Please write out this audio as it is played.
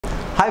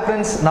Hi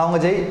friends, நான்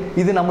உங்கள் ஜெய்.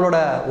 இது நம்மளோட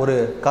ஒரு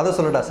கதை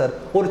சொல்லட்டா சார்.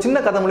 ஒரு சின்ன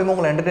கதை மூலிமா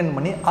உங்களை என்டர்டெயின்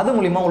பண்ணி அது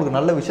மூலிமா உங்களுக்கு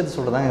நல்ல விஷயத்தை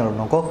சொல்கிறதாங்க எங்களோட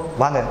நோக்கம்.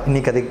 வாங்க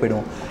இன்னைக்கு கதைக்கு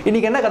போயிடுவோம்.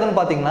 இன்றைக்கி என்ன கதைன்னு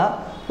பார்த்தீங்கன்னா,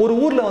 ஒரு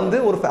ஊரில் வந்து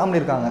ஒரு ஃபேமிலி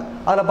இருக்காங்க.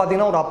 அதில்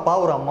பார்த்தீங்கன்னா ஒரு அப்பா,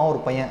 ஒரு அம்மா, ஒரு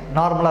பையன்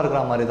நார்மலாக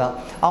இருக்கிற மாதிரி தான்.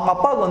 அவங்க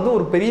அப்பாவுக்கு வந்து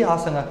ஒரு பெரிய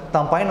ஆசைங்க,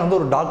 தான் பையனை வந்து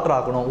ஒரு டாக்டர்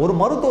ஆக்கணும், ஒரு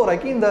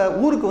மருத்துவராக்கி இந்த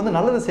ஊருக்கு வந்து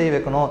நல்லது செய்ய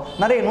வைக்கணும்,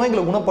 நிறைய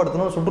நோய்களை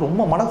குணப்படுத்தணும்னு சொல்லிட்டு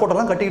ரொம்ப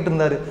மனக்கோட்டெல்லாம் கட்டிக்கிட்டு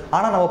இருந்தார்.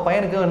 ஆனால் நம்ம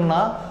பையனுக்கு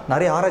என்னன்னா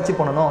நிறைய ஆராய்ச்சி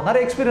பண்ணணும்,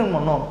 நிறைய எக்ஸ்பீரியன்ஸ்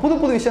பண்ணணும், புது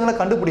புது விஷயங்களை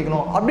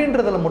கண்டுபிடிக்கணும்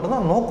அப்படின்றதுல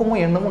மட்டும்தான் நோக்கமும்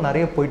எண்ணமும்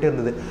நிறைய போயிட்டே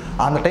இருந்தது.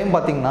 அந்த டைம்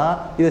பார்த்தீங்கன்னா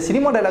இதை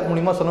சினிமா டைலாக்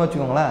மூலிமா சொன்ன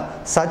வச்சுக்கோங்களேன்,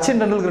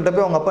 சச்சின் டெண்டுல்கர்கிட்ட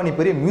போய் அவங்க அப்பா நீ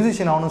பெரிய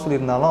மியூசிஷியன் ஆகணும்னு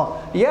சொல்லியிருந்தாலும்,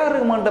 ஏஆர்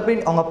ரஹ்மான்கிட்ட போய்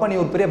அவங்க அப்பா நீ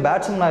ஒரு பெரிய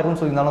பேட்ஸ்மேன் ஆயிரும்னு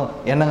சொல்லியிருந்தாலும்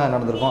என்னங்க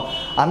நடந்திருக்கும்?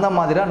 அந்த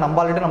மாதிரியா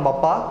நம்மள்கிட்ட நம்ம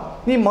அப்பா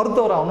நீ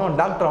மருத்துவர் ஆகணும்,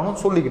 டாக்டர்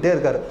ஆகணும்னு சொல்லிக்கிட்டே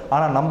இருக்காரு.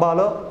 ஆனால்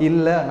நம்பாலோ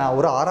இல்லை, நான்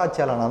ஒரு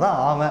ஆராய்ச்சியாளனா தான்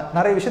ஆவேன்,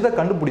 நிறைய விஷயத்த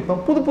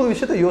கண்டுபிடிப்பேன், புது புது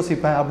விஷயத்த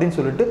யோசிப்பேன் அப்படின்னு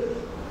சொல்லிட்டு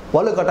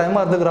வலு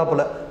கட்டாயமாக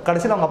இருந்துக்கிறாப்புல.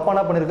 கடைசியில் அவங்க அப்பா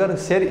என்ன பண்ணியிருக்காரு,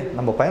 சரி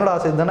நம்ம பையனோட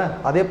ஆசை தானே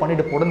அதே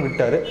பண்ணிட்டு போடன்னு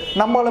விட்டார்.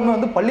 நம்மளுமே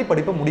வந்து பள்ளி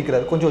படிப்பை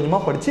முடிக்கிறார். கொஞ்சம்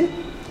கொஞ்சமாக படித்து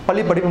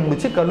பள்ளி படிப்பை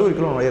முடித்து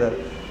கல்லூரிக்குள்ளே நுழையிறாரு.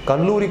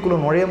 கல்லூரிக்குள்ளே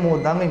நுழையும்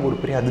போது தாங்க இங்கே ஒரு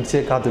பெரிய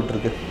அதிர்ச்சியை காத்துக்கிட்டு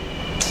இருக்கு.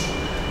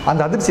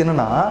 அந்த அதிர்ச்சி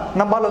என்னன்னா,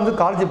 நம்மளால் வந்து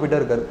காலேஜ் போயிட்டே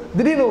இருக்காரு.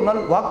 திடீர்னு ஒரு நாள்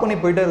வாக் பண்ணி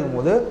போயிட்டே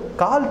இருக்கும்போது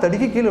கால்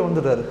தடுக்கி கீழே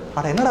வந்துடுறாரு.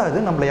 ஆனால் என்னடா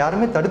இது, நம்மளை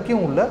யாருமே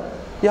தடுக்கவும் இல்லை,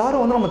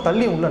 யாரும் வந்து நம்ம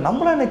தள்ளியும் இல்லை,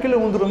 நம்மளாம் என்ன கீழே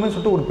வந்துடுவோமே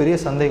சொல்லிட்டு ஒரு பெரிய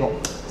சந்தேகம்.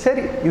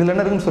 சரி இதில்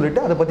என்ன இருக்குன்னு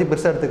சொல்லிட்டு அதை பற்றி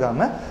பெருசாக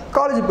எடுத்துக்காம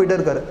காலேஜ் போயிட்டே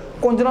இருக்காரு.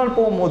 கொஞ்ச நாள்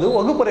போகும்போது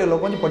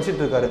வகுப்பறையில் கொஞ்சம்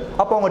படிச்சுட்டு இருக்காரு.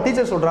 அப்போ அவங்க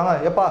டீச்சர் சொல்கிறாங்க,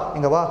 எப்பா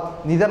இங்கே வா,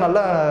 நீ தான்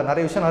நல்லா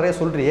நிறைய விஷயம் நிறைய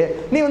சொல்கிறியே,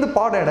 நீ வந்து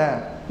பாடம் இட,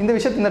 இந்த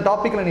விஷயத்து இந்த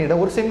டாப்பிக்கில் நீ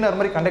ஒரு செமினார்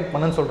மாதிரி கண்டக்ட்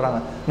பண்ணுன்னு சொல்கிறாங்க.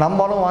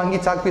 நம்மளும் வாங்கி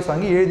சாக் பீஸ்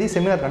வாங்கி எழுதி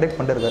செமினார் கண்டக்ட்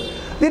பண்ணிருக்காரு.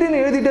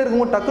 திடீர்னு எழுதிட்டே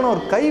இருக்கும்போது டக்குன்னு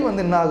ஒரு கை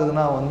வந்து என்ன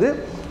ஆகுதுன்னா வந்து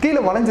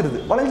கீழே வளைஞ்சிருது,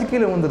 வளைஞ்சு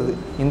கீழே வந்துடுது.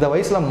 இந்த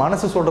வயசில்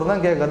மனசு சொல்கிறது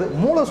தான் கேட்காது,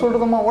 மூளை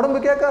சொல்கிறதுமா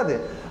உடம்பு கேட்காது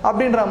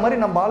அப்படின்ற மாதிரி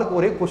நம்ம ஆளுக்கு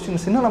ஒரே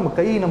கொஸ்டின்ஸ், இன்னும் நம்ம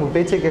கை நம்ம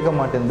பேச்சே கேட்க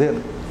மாட்டேங்குது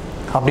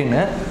அப்படின்னு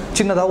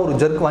சின்னதாக ஒரு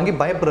ஜர்க் வாங்கி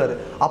பயப்படுறாரு.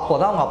 அப்போ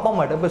தான் அவங்க அப்பா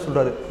அம்மாட்ட போய்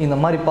சொல்கிறாரு, இந்த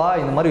மாதிரிப்பா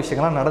இந்த மாதிரி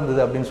விஷயங்கள்லாம் நடந்தது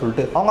அப்படின்னு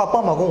சொல்லிட்டு. அவங்க அப்பா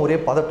அம்மாவுக்கும் ஒரே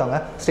பதட்டாங்க.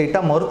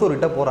 ஸ்ட்ரெயிட்டாக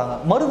மருத்துவர்கிட்ட போகிறாங்க.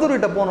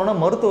 மருத்துவர்கிட்ட போனோன்னா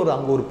மருத்துவர்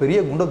அங்கே ஒரு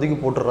பெரிய குண்டை தூக்கி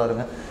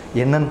போட்டுடுறாருங்க.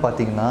 என்னன்னு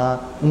பார்த்தீங்கன்னா,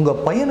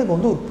 உங்கள் பையனுக்கு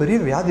வந்து ஒரு பெரிய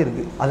வியாதி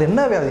இருக்குது. அது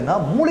என்ன வியாதினா,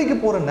 மூளைக்கு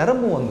போகிற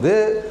நரம்பு வந்து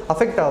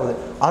அஃபெக்ட் ஆகுது.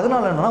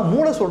 அதனால என்னென்னா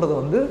மூளை சொல்கிறது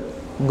வந்து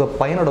உங்கள்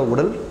பையனோட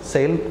உடல்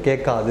செயல்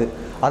கேட்காது.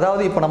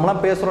 அதாவது இப்போ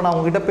நம்மளாம் பேசுகிறோம், நான்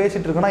உங்ககிட்ட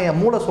பேசிகிட்டு இருக்கேன்னா என்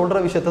மூளை சொல்கிற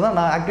விஷயத்த தான்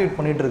நான் ஆக்டிவேட்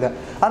பண்ணிகிட்டு இருக்கேன்.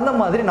 அந்த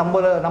மாதிரி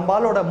நம்ம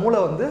ஆளோட மூளை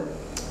வந்து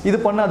இது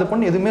பண்ணு அது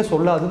பண்ணு எதுவுமே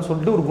சொல்லாதுன்னு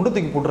சொல்லிட்டு ஒரு குண்டை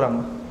தூக்கி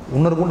போட்டுறாங்க.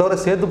 இன்னொரு குண்டை வரை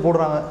சேர்த்து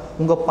போடுறாங்க.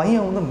 உங்கள்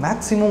பையன் வந்து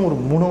மேக்ஸிமம் ஒரு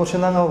 3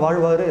 வருஷம் தாங்க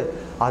வாழ்வார்,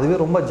 அதுவே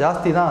ரொம்ப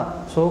ஜாஸ்தி தான்,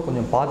 ஸோ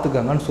கொஞ்சம்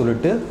பார்த்துக்கங்கன்னு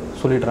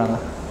சொல்லிடுறாங்க.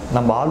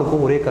 நம்ம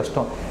ஆளுக்கும் ஒரே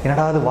கஷ்டம்,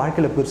 என்னடா அது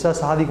வாழ்க்கையில் பெருசாக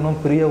சாதிக்கணும்,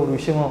 பெரிய ஒரு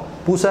விஷயம்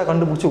புதுசாக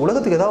கண்டுபிடிச்சி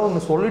உலகத்துக்கு ஏதாவது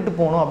ஒன்று சொல்லிட்டு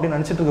போகணும் அப்படின்னு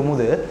நினச்சிட்டு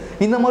இருக்கும்போது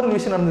இந்த மாதிரி ஒரு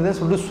விஷயம் நடந்ததுன்னு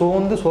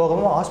சொல்லிட்டு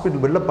சோகமாக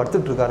ஹாஸ்பிட்டல் பெட்டில்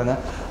படுத்துட்டு இருக்காருங்க.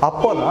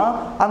 அப்போ தான்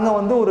அங்கே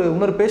வந்து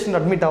இன்னொரு பேஷண்ட்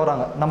அட்மிட்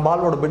ஆகிறாங்க. நம்ம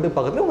ஆளோட பெட்டு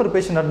பக்கத்தில் ஒரு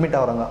பேஷண்ட் அட்மிட்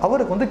ஆகிறாங்க.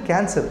 அவருக்கு வந்து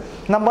கேன்சர்.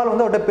 நம்ம ஆள்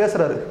வந்து அவர்கிட்ட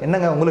பேசுகிறாரு,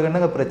 என்னங்க உங்களுக்கு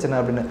என்னங்க பிரச்சனை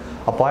அப்படின்னு.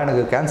 அப்பா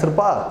எனக்கு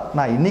கேன்சர்ப்பா,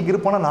 நான் இன்றைக்கி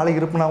இருப்பேனா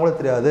நாளைக்கு இருப்பேனா கூட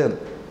தெரியாது,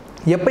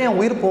 எப்போ என்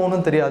உயிர்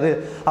போகணும்னு தெரியாது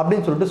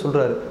அப்படின்னு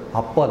சொல்கிறாரு.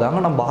 அப்போ தாங்க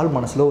நம்ம ஆள்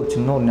மனசில் ஒரு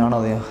சின்ன ஒரு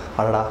ஞானோதயம்,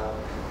 அடடா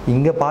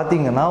இங்கே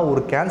பார்த்தீங்கன்னா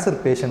ஒரு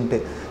கேன்சர் பேஷண்ட்டு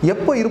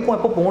எப்போ இருப்போம்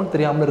எப்போ போகணும்னு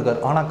தெரியாமல் இருக்கார்.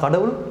 ஆனால்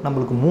கடவுள்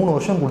நம்மளுக்கு 3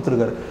 வருஷம்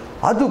கொடுத்துருக்காரு.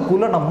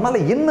 அதுக்குள்ளே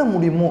நம்மளால் என்ன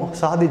முடியுமோ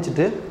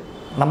சாதிச்சுட்டு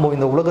நம்ம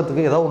இந்த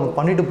உலகத்துக்கு ஏதாவது ஒன்று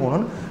பண்ணிட்டு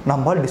போகணுன்னு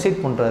நம்மளால் டிசைட்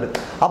பண்ணுறாரு.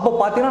 அப்போ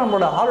பார்த்தீங்கன்னா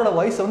நம்மளோட ஆளோட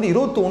வயசு வந்து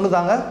 21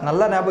 தாங்க.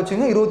 நல்லா ஞாபகம்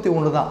வச்சுங்க,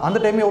 21 தான். அந்த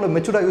டைம் எவ்வளோ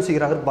மெச்சூர்டாக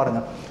யோசிக்கிறாரு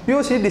பாருங்கள்.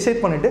 யோசிச்சு டிசைட்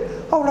பண்ணிவிட்டு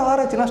அவரோட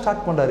ஆராய்ச்சிலாம்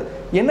ஸ்டார்ட் பண்ணுறாரு.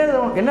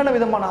 என்னென்ன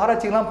விதமான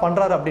ஆராய்ச்சிலாம்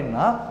பண்ணுறாரு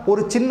அப்படின்னா,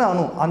 ஒரு சின்ன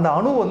அணு, அந்த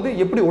அணு வந்து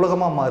எப்படி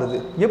உலகமாக மாறுது,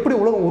 எப்படி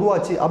உலகம்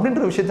உருவாச்சு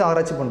அப்படின்ற விஷயத்தை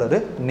ஆராய்ச்சி பண்ணுறாரு.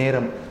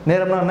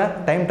 நேரம்னா என்ன,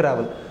 டைம்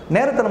ட்ராவல்.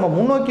 நேரத்தை நம்ம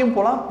முன்னோக்கியும்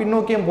போகலாம்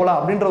பின்னோக்கியும் போகலாம்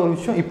அப்படின்ற ஒரு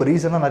விஷயம் இப்போ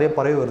ரீசனாக நிறைய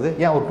பரவி வருது.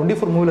 ஏன் ஒரு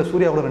 24 மூவியில்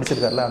சூர்யாவோட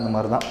நடிச்சிருக்காருல, அந்த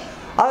மாதிரி தான்.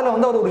 அதில்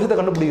வந்து அவர் ஒரு விஷயத்தை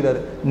கண்டுபிடிக்கிறாரு.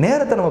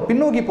 நேரத்தை நம்ம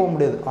பின்னோக்கி போக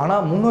முடியாது,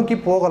 ஆனால் முன்னோக்கி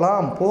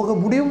போக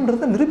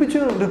முடியும்ன்றதை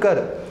நிரூபிச்சும்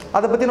இருக்காரு.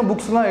 அதை பற்றின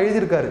புக்ஸ்லாம்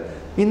எழுதியிருக்காரு.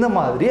 இந்த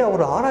மாதிரி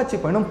அவர் ஆராய்ச்சி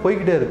பயணம்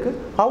போய்கிட்டே இருக்குது.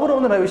 அவரும்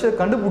வந்து நிறைய விஷயத்தை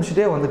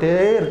கண்டுபிடிச்சிட்டே வந்துட்டே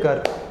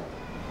இருக்கார்.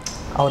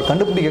 அவர்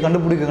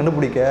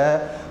கண்டுபிடிக்க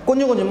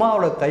கொஞ்சம் கொஞ்சமாக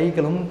அவரோட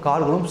கைகளும்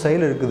கால்களும்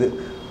செயல் இருக்குது.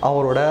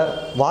 அவரோட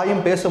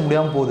வாயும் பேச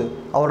முடியாமல் போகுது.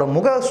 அவரோட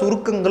முக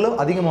சுருக்கங்களும்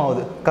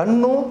அதிகமாகுது.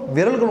 கண்ணும்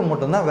விரல்களும்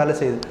மட்டும்தான் வேலை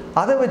செய்யுது.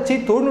 அதை வச்சு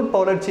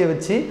தொழில்நுட்ப வளர்ச்சியை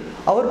வச்சு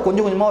அவர்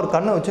கொஞ்சம் கொஞ்சமாக ஒரு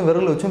கண்ணை வச்சும்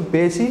விரல்களை வச்சும்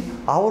பேசி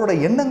அவரோட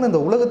எண்ணங்கள்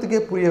இந்த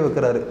உலகத்துக்கே புரிய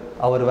வைக்கிறாரு.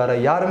 அவர் வேற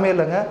யாருமே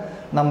இல்லைங்க,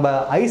 நம்ம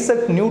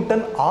ஐசக்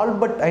நியூட்டன்,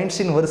 ஆல்பர்ட்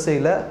ஐன்ஸ்டீன்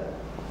வரிசையில்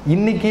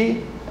இன்னைக்கு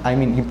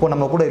இப்போ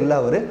நம்ம கூட இல்லை.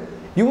 அவர்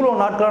இவ்வளோ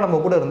நாட்களாக நம்ம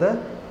கூட இருந்த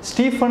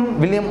ஸ்டீஃபன்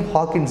வில்லியம்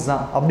ஹாக்கின்ஸ்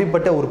தான்.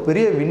 அப்படிப்பட்ட ஒரு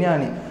பெரிய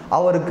விஞ்ஞானி.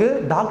 அவருக்கு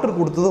டாக்டர்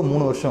கொடுத்தது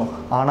 3 வருஷம்,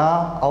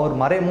 ஆனால் அவர்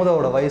மறையும் போது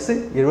அவரோட வயசு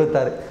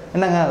 76.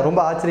 என்னங்க ரொம்ப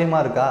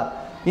ஆச்சரியமாக இருக்கா?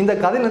 இந்த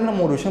கதையிலேருந்து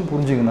நம்ம ஒரு விஷயம்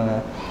புரிஞ்சுக்கணுங்க.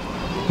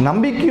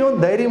 நம்பிக்கையும்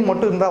தைரியம்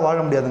மட்டும் இருந்தால் வாழ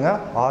முடியாதுங்க,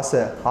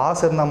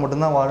 ஆசை இருந்தால்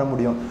மட்டும்தான் வாழ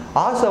முடியும்.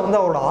 ஆசை வந்து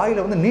அவரோட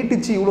ஆயுளை வந்து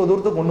நீட்டிச்சு இவ்வளோ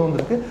தூரத்தை கொண்டு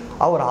வந்திருக்கு.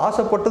 அவர்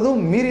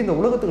ஆசைப்பட்டதும் மீறி இந்த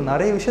உலகத்துக்கு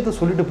நிறைய விஷயத்த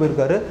சொல்லிட்டு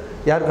போயிருக்காரு.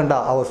 யார் கண்டா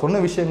அவர்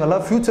சொன்ன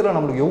விஷயங்கள்லாம் ஃப்யூச்சரில்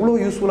நம்மளுக்கு எவ்வளோ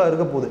யூஸ்ஃபுல்லாக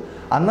இருக்க போகுது.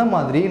 அந்த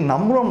மாதிரி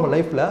நம்மளும் நம்ம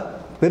லைஃப்பில்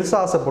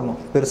பெருசாக ஆசைப்படணும்.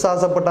 பெருசாக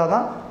ஆசைப்பட்டால்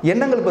தான்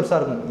எண்ணங்கள் பெருசாக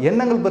இருக்கும்.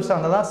 எண்ணங்கள் பெருசாக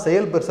இருந்தால் தான்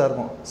செயல் பெருசாக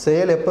இருக்கும்.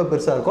 செயல் எப்போ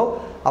பெருசாக இருக்கோ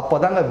அப்போ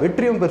தாங்க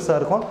வெற்றியும் பெருசாக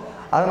இருக்கும்.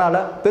 அதனால்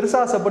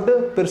பெருசாக ஆசைப்பட்டு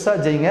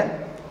பெருசாக ஜெயிங்க.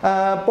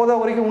 போதா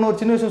வரைக்கும் இன்னொரு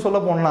சின்ன விஷயம் சொல்ல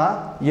போனால்,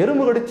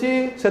 எறும்பு கடிச்சு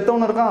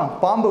செத்தவனும் இருக்கான்,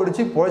 பாம்பு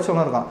கடிச்சு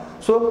பொழைச்சவனும் இருக்கான்.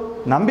 ஸோ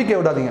நம்பிக்கை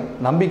விடாதீங்க.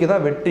 நம்பிக்கை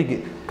தான் வெற்றிக்கு.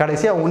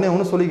 கடைசியாக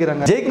ஒன்று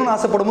சொல்லிக்கிறாங்க, ஜெயிக்கணும்னு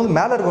ஆசைப்படும் போது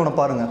மேலே இருக்கவனை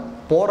பாருங்கள்,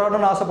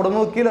 போராடணும்னு ஆசைப்படும்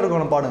போது கீழே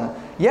இருக்கவனை பாருங்க.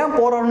 ஏன்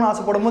போராடணும்னு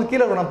ஆசைப்படும் போது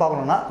கீழே இருக்கவனை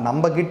பார்க்கணும்னா,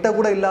 நம்ம கிட்ட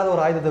கூட இல்லாத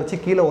ஒரு ஆயுதத்தை வச்சு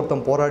கீழே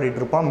ஒருத்தன்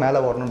போராடிட்டு இருப்பான்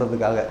மேலே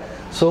வரணுன்றதுக்காக.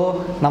 ஸோ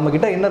நம்ம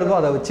கிட்ட என்ன இருக்கோ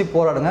அதை வச்சு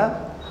போராடுங்க.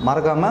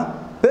 மறக்காமல்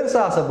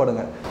பெருசாக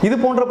ஆசைப்படுங்க. இது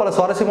போன்ற பல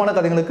சுவாரஸ்யமான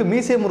கதைகளுக்கு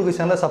மீசை முருகு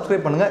சேனலை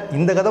சப்ஸ்கிரைப் பண்ணுங்கள்.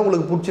 இந்த கதை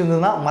உங்களுக்கு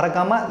பிடிச்சிருந்ததுன்னா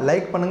மறக்காமல்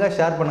லைக் பண்ணுங்கள்,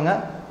 ஷேர் பண்ணுங்கள்,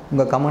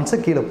 உங்கள் கமெண்ட்ஸை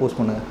கீழே போஸ்ட்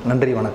பண்ணுங்கள். நன்றி, வணக்கம்.